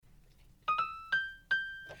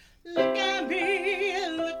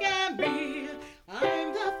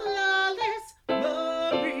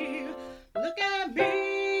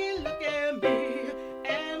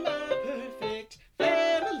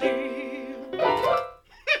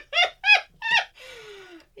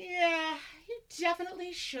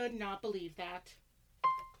I should not believe that.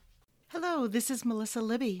 Hello, this is Melissa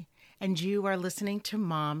Libby, and you are listening to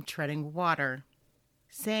Mom Treading Water.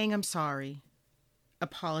 Saying I'm sorry,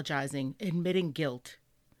 apologizing, admitting guilt.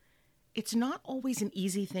 It's not always an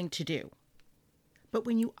easy thing to do. But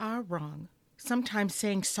when you are wrong, sometimes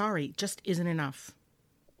saying sorry just isn't enough.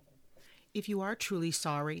 If you are truly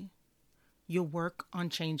sorry, you'll work on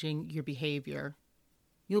changing your behavior.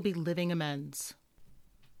 You'll be living amends.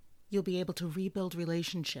 You'll be able to rebuild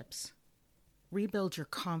relationships. Rebuild your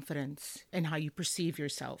confidence in how you perceive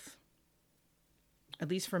yourself. At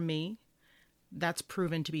least for me, that's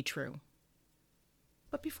proven to be true.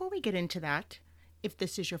 But before we get into that, if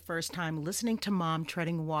this is your first time listening to Mom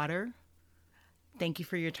Treading Water, thank you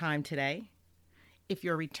for your time today. If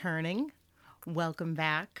you're returning, welcome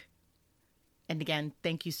back. And again,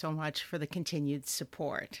 thank you so much for the continued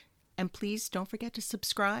support. And please don't forget to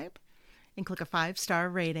subscribe and click a 5-star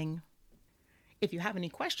rating. If you have any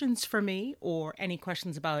questions for me or any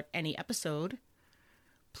questions about any episode,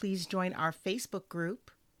 please join our Facebook group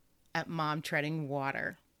at Mom Treading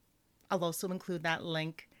Water. I'll also include that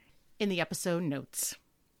link in the episode notes.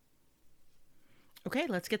 Okay,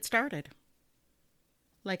 let's get started.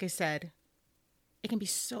 Like I said, it can be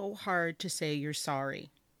so hard to say you're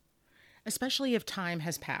sorry, especially if time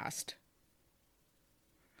has passed.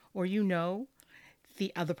 Or you know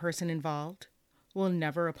the other person involved will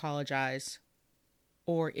never apologize.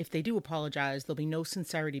 Or if they do apologize, there'll be no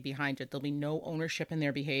sincerity behind it. There'll be no ownership in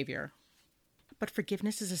their behavior. But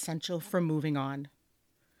forgiveness is essential for moving on.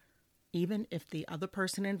 Even if the other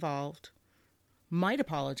person involved might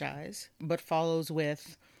apologize, but follows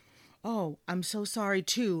with, "Oh, I'm so sorry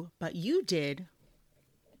too, but you did."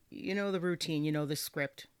 You know the routine, you know the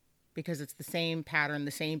script, because it's the same pattern,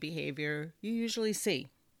 the same behavior you usually see.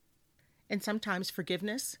 And sometimes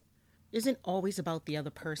forgiveness isn't always about the other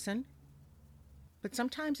person. But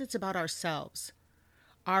sometimes it's about ourselves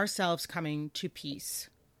coming to peace,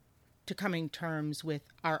 to coming terms with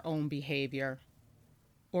our own behavior,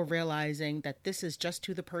 or realizing that this is just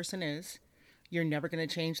who the person is. You're never going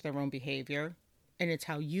to change their own behavior, and it's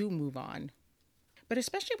how you move on. But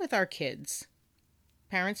especially with our kids,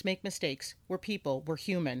 parents make mistakes. We're people, we're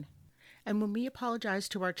human. And when we apologize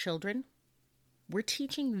to our children, we're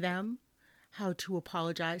teaching them how to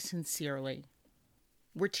apologize sincerely.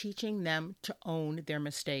 We're teaching them to own their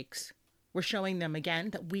mistakes. We're showing them again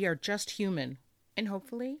that we are just human. And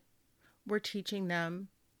hopefully, we're teaching them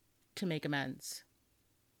to make amends,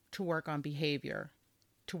 to work on behavior,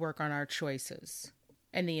 to work on our choices,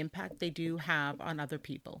 and the impact they do have on other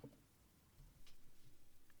people.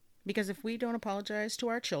 Because if we don't apologize to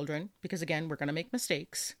our children, because again, we're going to make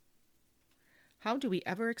mistakes, how do we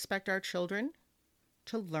ever expect our children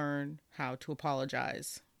to learn how to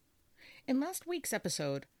apologize? In last week's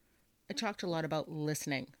episode, I talked a lot about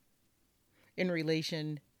listening in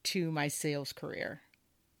relation to my sales career,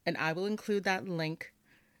 and I will include that link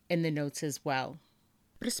in the notes as well.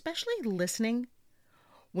 But especially listening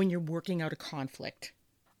when you're working out a conflict,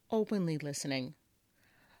 openly listening,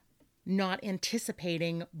 not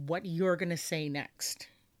anticipating what you're going to say next,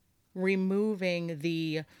 removing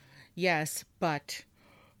the yes, but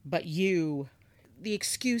you, the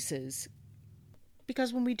excuses.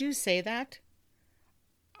 Because when we do say that,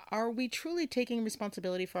 are we truly taking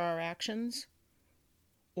responsibility for our actions?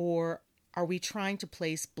 Or are we trying to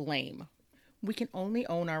place blame? We can only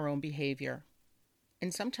own our own behavior.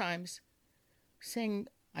 And sometimes saying,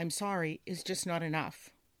 "I'm sorry," is just not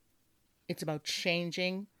enough. It's about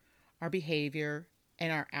changing our behavior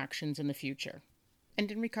and our actions in the future. And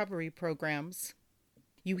in recovery programs,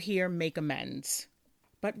 you hear make amends.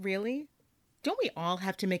 But really, don't we all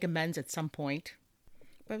have to make amends at some point?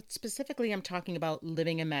 But specifically, I'm talking about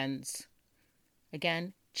living amends.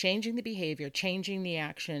 Again, changing the behavior, changing the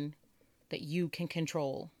action that you can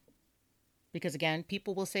control. Because again,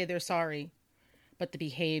 people will say they're sorry, but the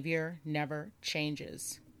behavior never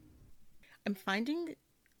changes. I'm finding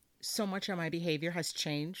so much of my behavior has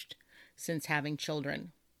changed since having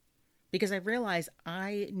children. Because I realize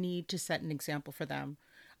I need to set an example for them.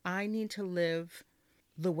 I need to live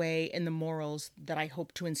the way and the morals that I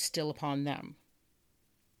hope to instill upon them.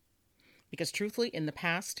 Because truthfully, in the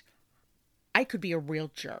past, I could be a real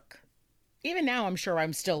jerk. Even now, I'm sure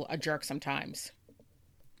I'm still a jerk sometimes.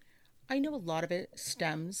 I know a lot of it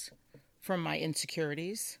stems from my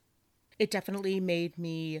insecurities. It definitely made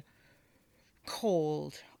me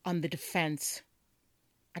cold, on the defense.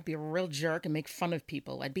 I'd be a real jerk and make fun of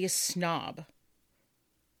people. I'd be a snob.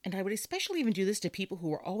 And I would especially even do this to people who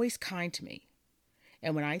were always kind to me.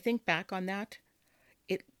 And when I think back on that,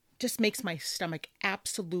 it just makes my stomach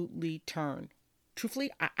absolutely turn.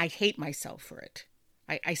 Truthfully, I hate myself for it.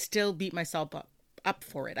 I still beat myself up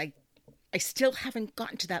for it. I still haven't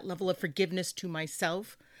gotten to that level of forgiveness to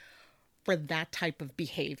myself for that type of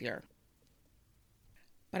behavior.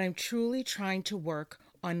 But I'm truly trying to work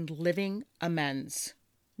on living amends.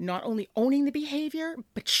 Not only owning the behavior,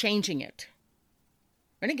 but changing it.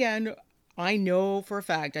 And again, I know for a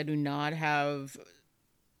fact I do not have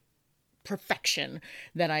perfection,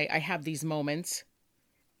 that I have these moments.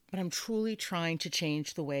 But I'm truly trying to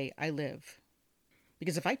change the way I live.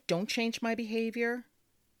 Because if I don't change my behavior,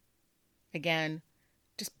 again,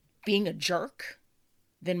 just being a jerk,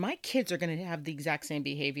 then my kids are going to have the exact same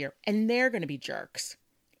behavior and they're going to be jerks.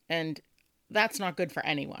 And that's not good for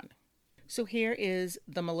anyone. So here is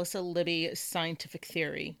the Melissa Libby scientific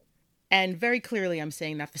theory. And very clearly I'm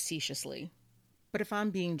saying that facetiously. But if I'm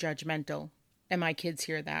being judgmental and my kids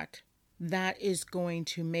hear that, that is going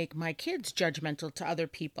to make my kids judgmental to other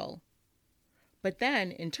people. But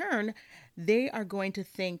then, in turn, they are going to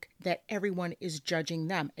think that everyone is judging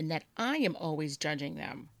them and that I am always judging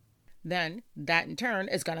them. Then, that in turn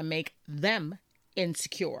is going to make them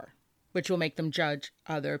insecure, which will make them judge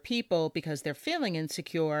other people because they're feeling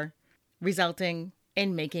insecure, resulting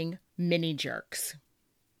in making mini jerks.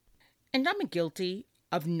 And I'm guilty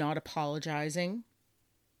of not apologizing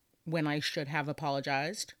when I should have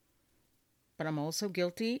apologized. But I'm also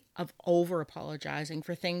guilty of over-apologizing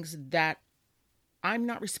for things that I'm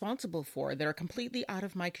not responsible for, that are completely out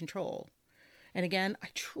of my control. And again, I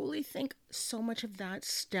truly think so much of that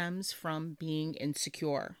stems from being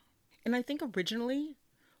insecure. And I think originally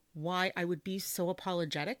why I would be so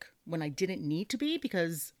apologetic when I didn't need to be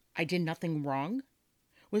because I did nothing wrong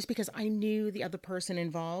was because I knew the other person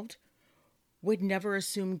involved would never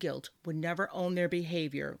assume guilt, would never own their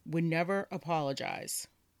behavior, would never apologize.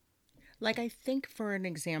 Like I think, for an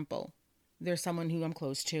example, there's someone who I'm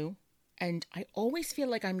close to, and I always feel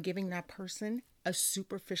like I'm giving that person a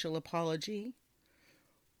superficial apology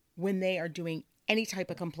when they are doing any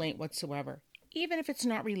type of complaint whatsoever, even if it's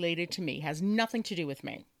not related to me, has nothing to do with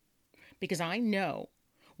me. Because I know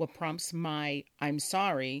what prompts my I'm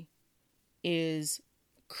sorry is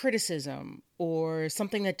criticism or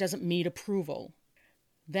something that doesn't meet approval.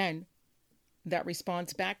 Then that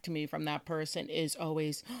response back to me from that person is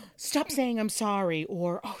always, stop saying I'm sorry,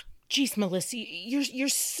 or, oh, geez, Melissa, you're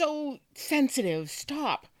so sensitive.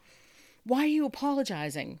 Stop. Why are you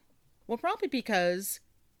apologizing? Well, probably because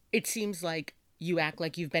it seems like you act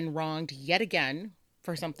like you've been wronged yet again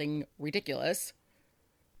for something ridiculous.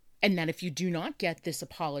 And that if you do not get this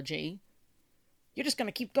apology, you're just going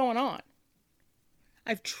to keep going on.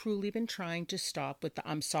 I've truly been trying to stop with the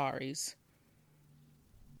I'm sorries.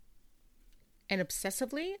 And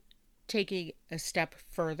obsessively taking a step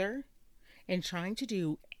further and trying to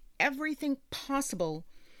do everything possible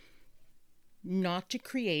not to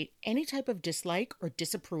create any type of dislike or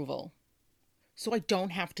disapproval. So I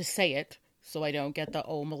don't have to say it, so I don't get the,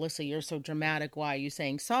 oh, Melissa, you're so dramatic, why are you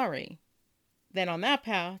saying sorry? Then on that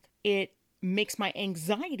path, it makes my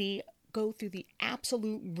anxiety go through the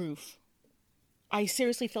absolute roof. I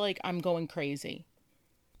seriously feel like I'm going crazy.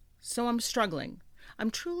 So I'm struggling.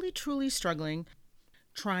 I'm truly, truly struggling,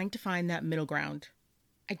 trying to find that middle ground.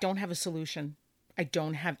 I don't have a solution. I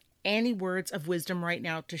don't have any words of wisdom right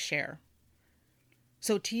now to share.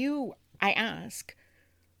 So to you, I ask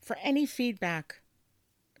for any feedback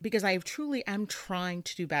because I truly am trying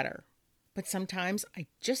to do better. But sometimes I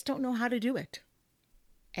just don't know how to do it.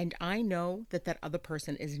 And I know that that other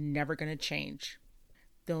person is never going to change.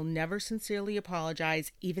 They'll never sincerely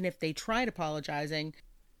apologize, even if they tried apologizing.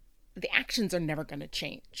 The actions are never going to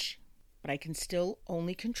change, but I can still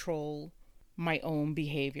only control my own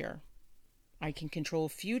behavior. I can control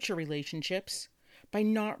future relationships by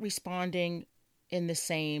not responding in the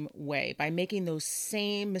same way, by making those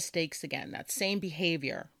same mistakes again, that same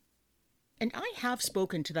behavior. And I have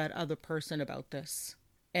spoken to that other person about this.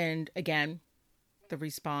 And again, the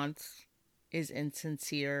response is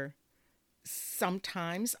insincere.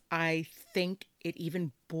 Sometimes I think it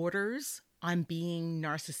even borders on being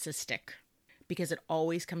narcissistic because it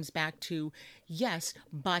always comes back to, yes,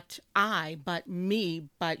 but I, but me,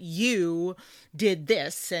 but you did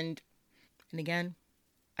this. And again,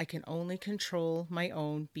 I can only control my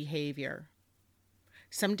own behavior.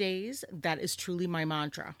 Some days that is truly my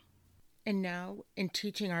mantra. And now in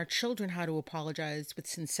teaching our children how to apologize with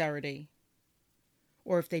sincerity,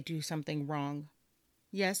 or if they do something wrong,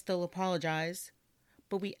 yes, they'll apologize,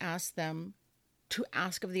 but we ask them to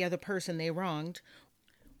ask of the other person they wronged,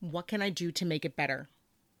 what can I do to make it better?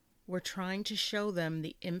 We're trying to show them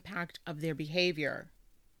the impact of their behavior.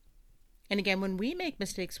 And again, when we make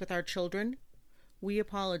mistakes with our children, we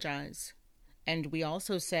apologize. And we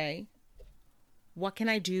also say, What can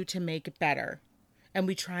I do to make it better? And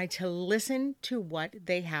we try to listen to what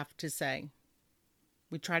they have to say.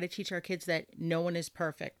 We try to teach our kids that no one is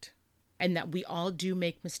perfect and that we all do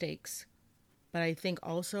make mistakes. But I think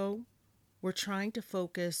also we're trying to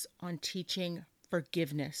focus on teaching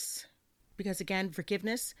forgiveness. Because again,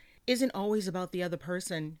 forgiveness isn't always about the other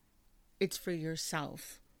person. It's for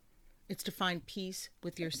yourself. It's to find peace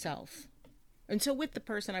with yourself. And so with the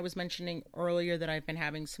person I was mentioning earlier that I've been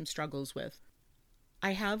having some struggles with,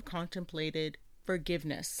 I have contemplated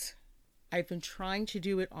forgiveness. I've been trying to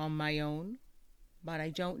do it on my own, but I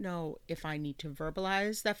don't know if I need to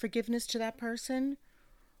verbalize that forgiveness to that person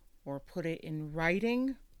or put it in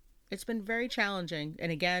writing. It's been very challenging.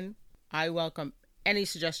 And again, I welcome any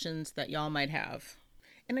suggestions that y'all might have.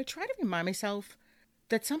 And I try to remind myself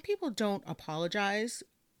that some people don't apologize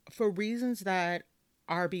for reasons that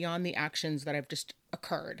are beyond the actions that have just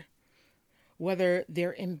occurred. Whether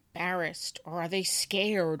they're embarrassed, or are they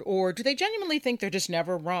scared, or do they genuinely think they're just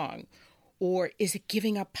never wrong? Or is it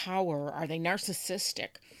giving up power? Are they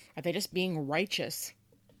narcissistic? Are they just being righteous?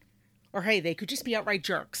 Or hey, they could just be outright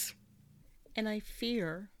jerks. And I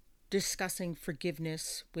fear discussing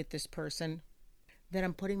forgiveness with this person that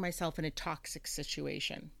I'm putting myself in a toxic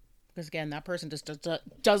situation. Because again, that person just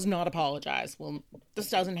does not apologize. Well, this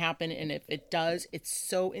doesn't happen. And if it does, it's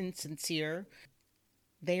so insincere.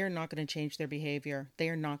 They are not going to change their behavior. They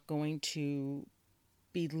are not going to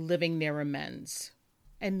be living their amends.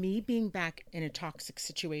 And me being back in a toxic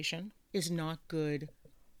situation is not good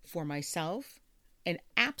for myself and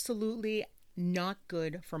absolutely not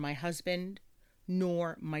good for my husband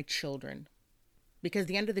nor my children. Because at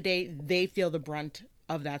the end of the day, they feel the brunt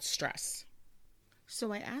of that stress.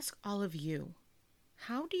 So I ask all of you,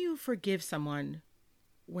 how do you forgive someone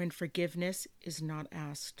when forgiveness is not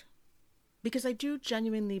asked? Because I do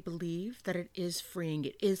genuinely believe that it is freeing,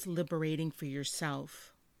 it is liberating for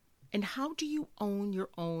yourself. And how do you own your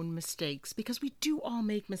own mistakes? Because we do all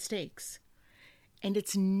make mistakes. And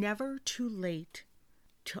it's never too late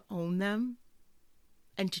to own them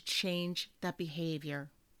and to change that behavior.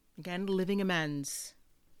 Again, living amends.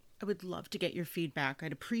 I would love to get your feedback.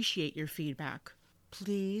 I'd appreciate your feedback.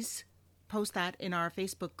 Please post that in our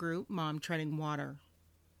Facebook group, Mom Treading Water.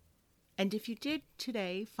 And if you did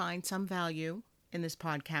today find some value in this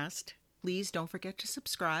podcast, please don't forget to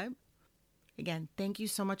subscribe. Again, thank you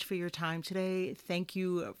so much for your time today. Thank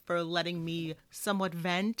you for letting me somewhat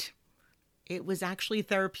vent. It was actually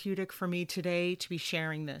therapeutic for me today to be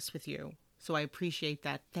sharing this with you. So I appreciate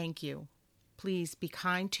that. Thank you. Please be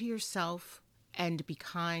kind to yourself and be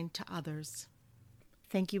kind to others.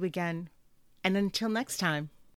 Thank you again. And until next time.